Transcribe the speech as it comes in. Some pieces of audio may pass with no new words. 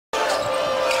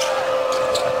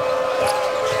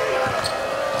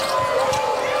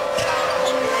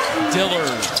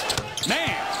Dillard.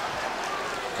 Man.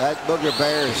 That booger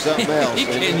bear is something else. He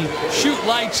can shoot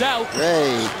lights out.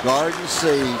 Hey, Garden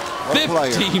Seed. What a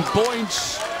player. 15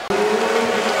 points.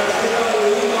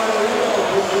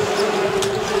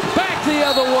 Back the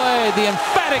other way. The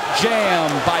emphatic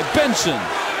jam by Benson.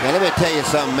 Now, let me tell you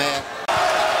something, Matt.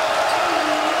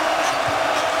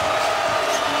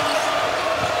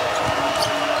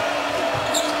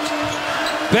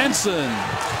 Benson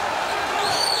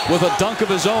with a dunk of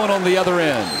his own on the other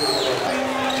end.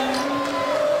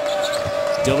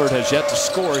 Dillard has yet to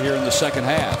score here in the second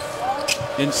half.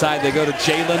 Inside they go to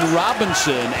Jalen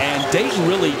Robinson, and Dayton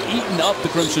really eating up the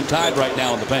Crimson Tide right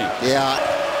now in the paint. Yeah.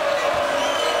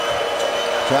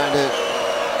 Trying to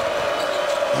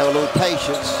have a little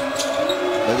patience,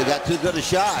 but they got too good a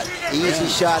shot. Easy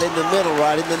shot in the middle,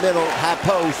 right in the middle, high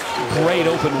post. Great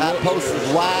open. High post is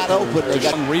wide open. They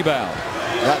got rebound.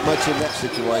 Not much in that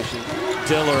situation.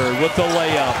 Dillard with the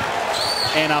layup.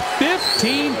 And a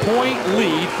 15-point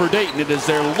lead for Dayton. It is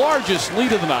their largest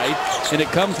lead of the night, and it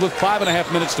comes with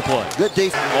 5.5 minutes to play. Good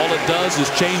defense. All it does is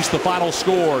change the final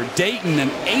score. Dayton,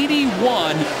 an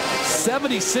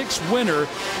 81-76 winner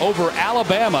over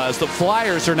Alabama, as the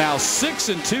Flyers are now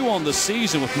 6-2 on the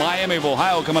season, with Miami of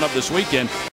Ohio coming up this weekend.